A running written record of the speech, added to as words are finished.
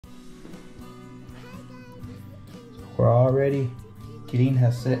we're all ready. Kaylene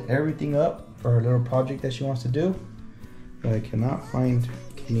has set everything up for her little project that she wants to do, but I cannot find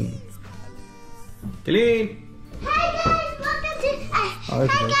Kaylene. Kaylene! Hi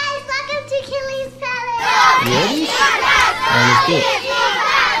guys, welcome to Kaylene's Palace. You ready? Alright, let's do it.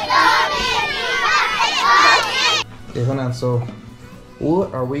 Okay, hold on. So,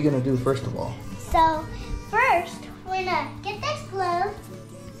 what are we gonna do first of all? So first, we're gonna get this glove.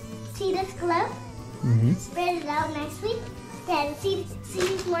 See this glove? Mm-hmm. Spread it out nicely. Then see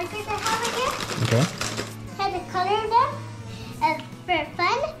these markers I have right here? Okay. Have the color of them for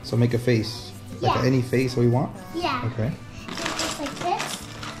fun. So make a face. Like Yeah. any face we want? Yeah. Okay. Just like this.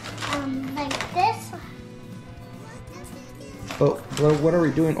 Like this. But what are we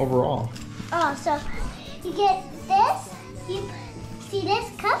doing overall? Oh, so you get this. You see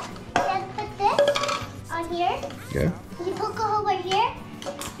this cup? You have to put this on here. Yeah. You poke a hole right here.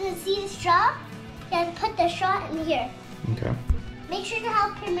 Then see the straw? You have to put the straw in here. Okay. Make sure to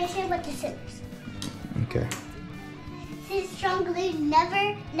have permission with the scissors. Okay. See the strong glue?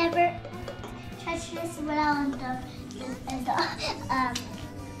 Never touch this without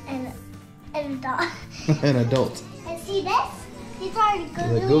An adult. And see this? These are the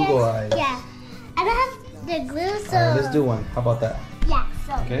glue. The Google eyes. Yeah. I don't have the glue, so. Alright, let's do one. How about that? Yeah.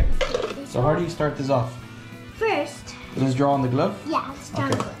 So. Okay. So how do you start this off? First. Let's draw on the glove? Yeah.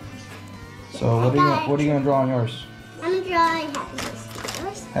 Strong Okay. glue. So what are you gonna draw on yours? I'm drawing happy face.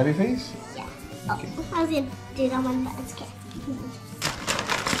 Yours? Happy face? Yeah. Okay. Oh, I was gonna do that one, but it's okay.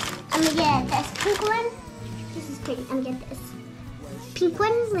 I'm gonna get this pink one. This is pretty. I'm gonna get this pink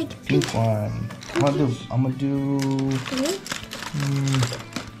one, like Pink one. I'm gonna do. Green.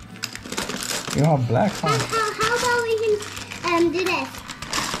 You don't have black, huh? How about we can do this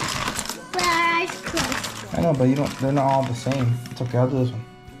with our eyes closed? I know, but they're not all the same. It's okay. I'll do this one.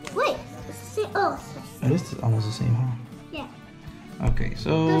 Wait. Oh, sorry. It is almost the same, huh? Yeah. Okay, so.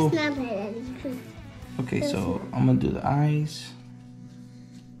 Don't snap it. Okay, so I'm gonna do the eyes.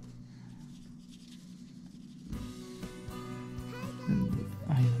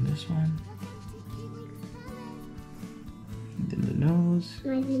 Eyes on this one. And then the nose.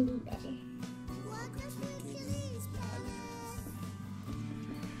 Mine's gonna be better.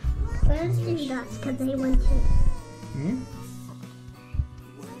 Let's do dots because I want to. Hmm?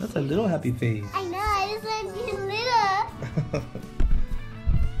 That's a little happy face. I know. I just want to be little.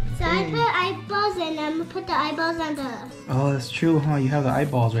 So I put eyeballs and I'm gonna put the eyeballs on the. Oh, that's true, huh? You have the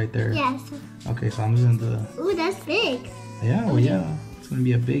eyeballs right there. Yes. Okay, so I'm just gonna do the. Ooh, that's big. Yeah, well, yeah. It's gonna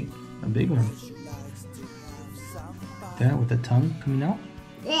be a big one. That with the tongue coming out.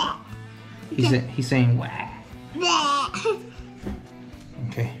 Yeah. He's saying wah. Yeah.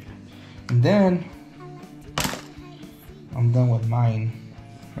 Okay, and then I'm done with mine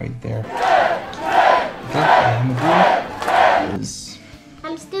right there. Okay, what I'm gonna do is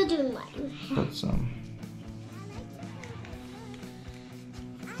I'm still doing mine. put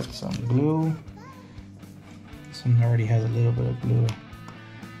some glue. This one already has a little bit of glue,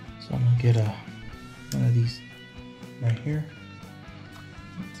 so I'm gonna get one of these right here.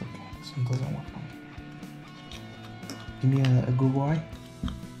 It's okay. This one doesn't work. Give me a Google eye.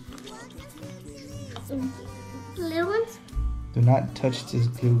 Little ones? Do not touch this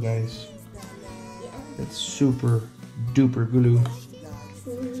glue, guys. Yeah. It's super duper glue.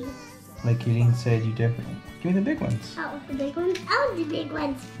 Mm. Like Kaylene said, you definitely. Give me the big ones. Oh, the big ones? I want the big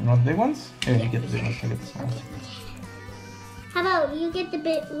ones. You want the big ones? Here, you get the big ones. I get this one. How about you get the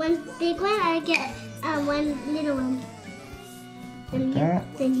big one, I get one little one. Like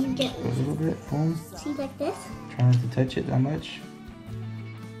that. Then you get A little bit. Boom. see like this? Try not to touch it that much,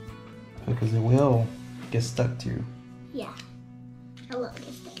 because it will get stuck to you. Yeah. I will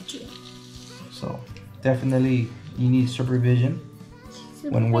get that too. So definitely you need supervision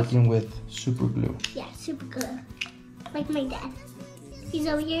when working with super glue. Yeah, super glue. Like my dad. He's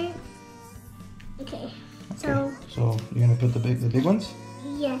over here. Okay. So you're gonna put the big ones?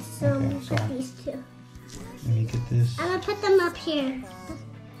 yes, so Okay, I'm gonna so- put these two. Let me get this. I'm gonna put them up here.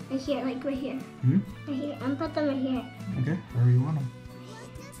 Right here, like right here. Hmm? Right here. I'm gonna put them right here. Okay, where do you want them?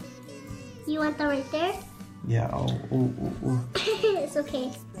 You want them right there? Yeah. Oh. It's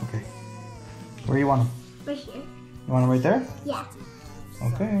okay. Okay. Where do you want them? Right here. You want them right there? Yeah.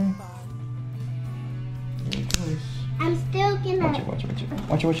 Okay. Here it goes. I'm still gonna.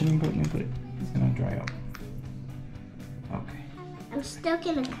 Watch it. Let me put it. It's gonna dry up. Okay. I'm still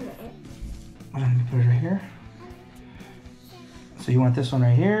gonna cut it. Let me put it right here. So you want this one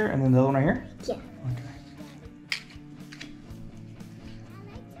right here, and then the other one right here? Yeah. Okay.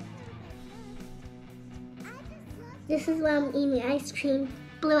 This is why I'm eating ice cream.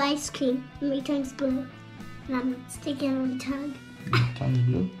 Blue ice cream. It turns blue. And I'm sticking on the tongue. Tongue's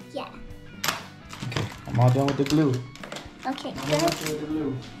blue? Yeah. Okay, I'm all done with the glue. Okay, I'm all good. done with the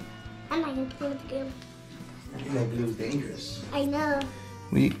glue. I'm not gonna do the glue. I think that glue is dangerous. I know.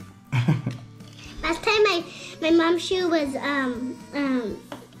 We. Last time my mom's shoe was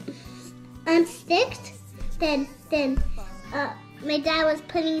unsticked, then my dad was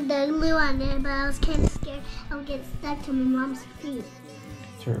putting the glue on there, but I was kind of scared I would get stuck to my mom's feet.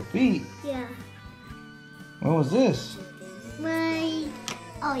 To her feet? Yeah. When was this?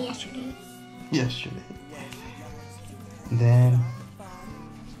 Yesterday. Yesterday. Then,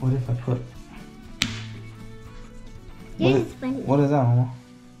 what if I put... Yours is funny. What is that, Mama?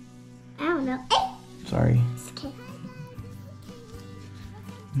 I don't know. Hey! Sorry. It's okay.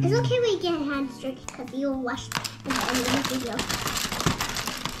 It's okay when you get your hands dirty because you will wash in the end of the video.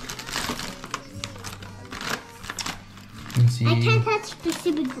 Let's see. I can't touch the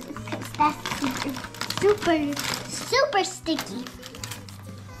super glue because that's super sticky.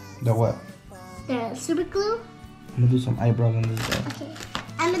 The what? The super glue. I'm gonna do some eyebrows on this guy. Okay.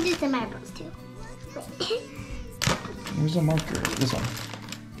 I'm gonna do some eyebrows too. Wait. Here's a marker. This one.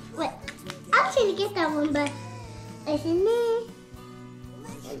 Wait. I was trying to get that one, but I said nah.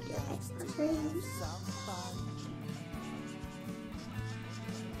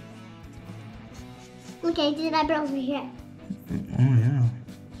 Okay, I did eyebrows over here. Oh, yeah.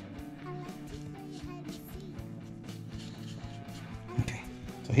 Okay.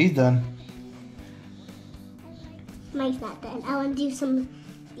 So he's done. Mine's not done. I want to do some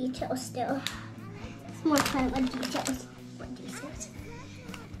details still. It's more fun with details. More details.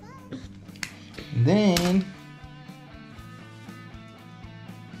 And then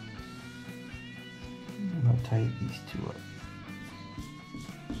I'm gonna tie these two up.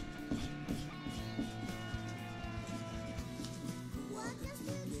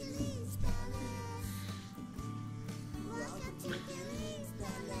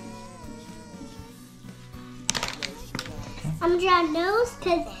 I'm gonna draw a nose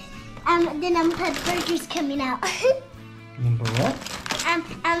because then I'm gonna put burgers coming out. You gonna put what? I'm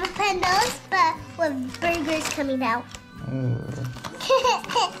gonna put a nose, but with burgers coming out.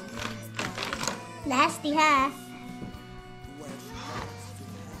 Nasty, huh?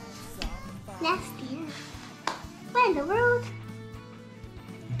 Nasty, huh? What in the world?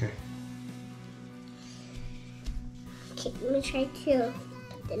 Okay. Okay, let me try to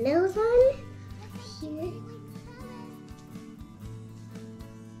put the nose on here.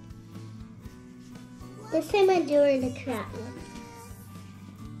 This time I'm doing the crap one.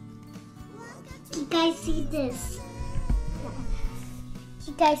 You guys see this?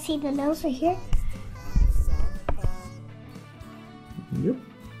 You guys see the nose right here? Yep.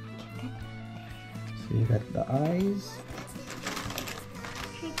 So you got the eyes.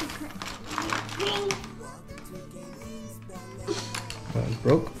 Try to put ring. That was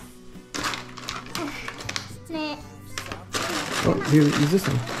broke. Nah. Oh, here, use this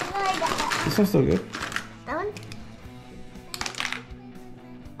one. Oh, I got that. This one's still good. That one?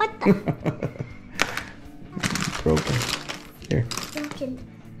 What the? Broken. Here. Broken.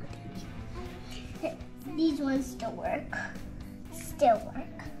 These ones still work. Still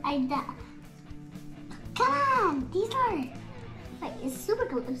work. I done. Come on, these are. Like, it's super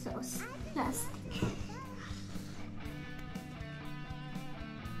glue, so it's nasty.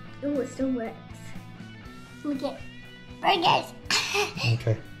 Ooh, it still works. Look at burgers.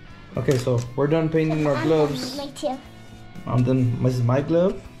 Okay. Okay, so we're done painting our gloves. My too. I'm done. This is my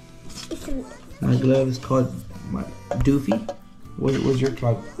glove. It's a, My glove is called my Doofy. What's your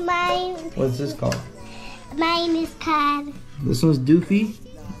glove? mine. What's this called? Mine is called This one's Doofy.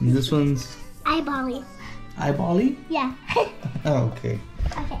 And this one's eyebally. Eyebally? Yeah. Oh, okay.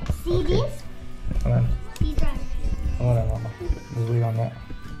 Okay. See Okay. these? Hold on. These are. Hold on, Mama. Let's wait on that.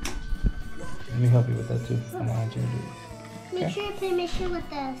 Let me help you with that too. I'm gonna do this. Make Okay. sure you put my shoe with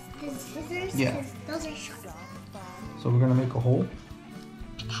the scissors. Yeah. 'Cause those are sharp. So we're gonna make a hole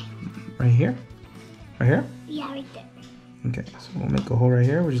right here. Right here? Yeah, right there. Okay, so we'll make a hole right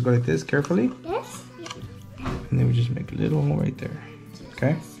here. We'll just go like this carefully. This? And then we just make a little hole right there.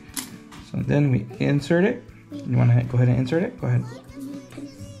 Okay? So then we insert it. You wanna go ahead and insert it? Go ahead.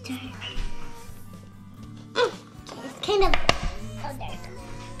 It's kind of. Oh, there.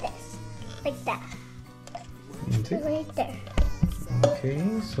 This. Like that. Okay. Right there.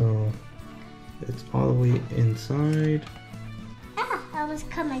 Okay, so it's all the way inside. Ah, I almost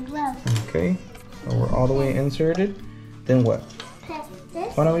cut my glove. Okay, so we're all the way inserted. Then what? Put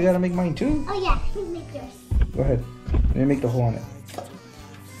this. Oh no, we gotta make mine too. Oh, yeah. You make yours. Go ahead. Let me make the hole on it.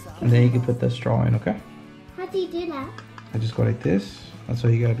 And then you can put the straw in, okay? How do you do that? I just go like this. That's why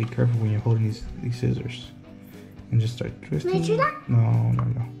you gotta be careful when you're holding these scissors. And just start twisting. Can I do that?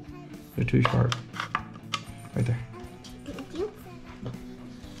 No. They're too sharp. Right there. Thank you.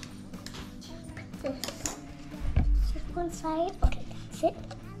 Put this one side. Okay, that's it.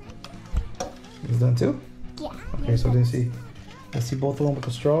 It's done too? Yeah. Okay, so let's see both of them with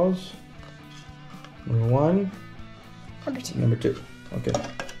the straws. Number 1. Number 2. Number 2. Okay.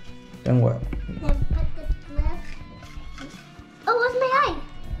 Then what? Then put the left. Oh, what's my eye?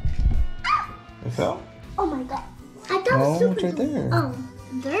 Ah! It fell? Oh my god. I thought it was Oh, super it's right there. Oh,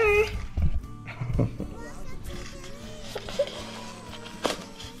 there.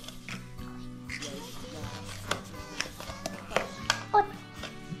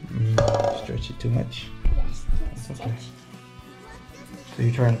 Oh, Stretch it too much. yes. That's okay. So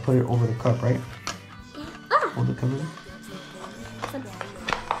you're trying to put it over the cup, right? Ah, Hold the cover.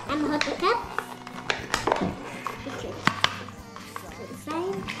 I'm gonna hold the cup. Okay. To the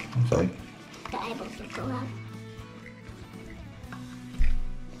side. I'm sorry. The eyeballs will go out.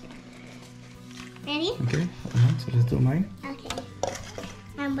 Ready? Okay. So let's do mine. Okay.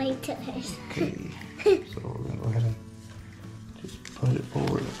 I'm waiting till hers. Okay. So we're gonna go ahead and just put it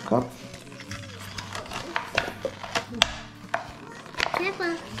over the cup.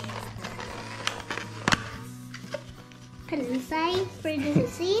 Careful. Put it inside for you to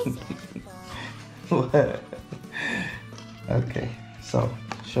see. What? Okay. So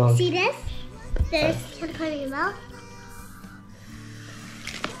show. See this? There's can put in your mouth.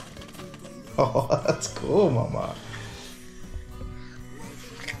 Oh, that's cool, Mama.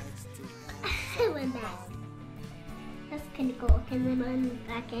 It went back. That's kind of cool. Can we run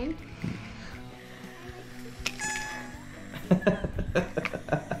back in?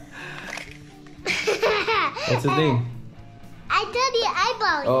 What's his name? I did the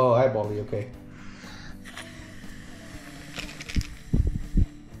eyeball. Oh, eyebally. Okay.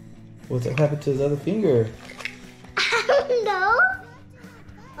 What's happened to his other finger? I don't know.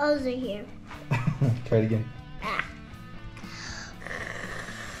 Oh, they're here. Try it again. Ah.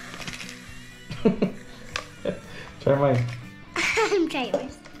 Try mine. I'm trying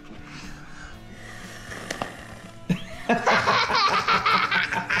yours.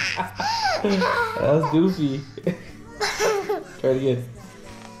 That was goofy. Try it again.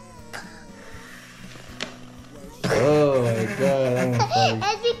 Oh my god, that one's funny.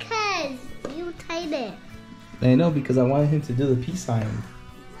 It's because you tied it. I know, because I wanted him to do the peace sign.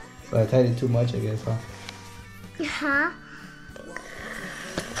 But I tied it too much, I guess, huh? Huh?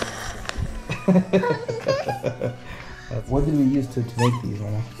 What did we use to make these,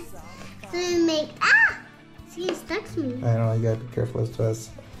 Mama? So we make See, it stuck to me. I know, you gotta be careful. It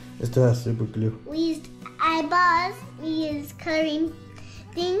still has super glue. We used eyeballs. We used coloring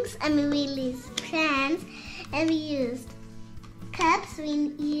things. I mean, we used crayons, and we used cups.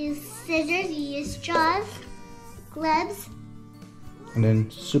 We used scissors. We used straws, gloves, And then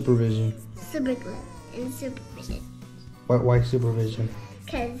supervision. super glue, and supervision. Why supervision?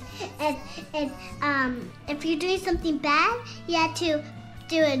 Because if you're doing something bad, you have to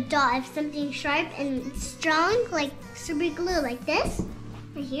do a dot of something sharp and strong, like super glue, like this,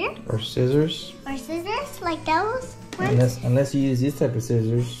 right here, Or scissors? or scissors, like those ones. Unless you use this type of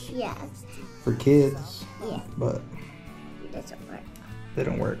scissors Yeah, for kids. yeah, But it doesn't work. they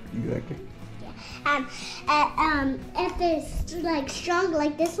don't work exactly. If it's like strong,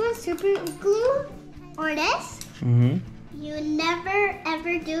 like this one, super glue, or this, Mm-hmm. you never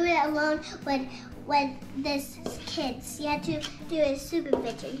ever do it alone with this kids. You have to do a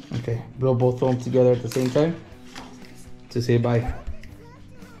supervision. Okay, blow both of them together at the same time to say bye.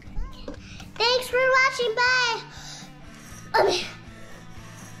 Thanks for watching. Bye.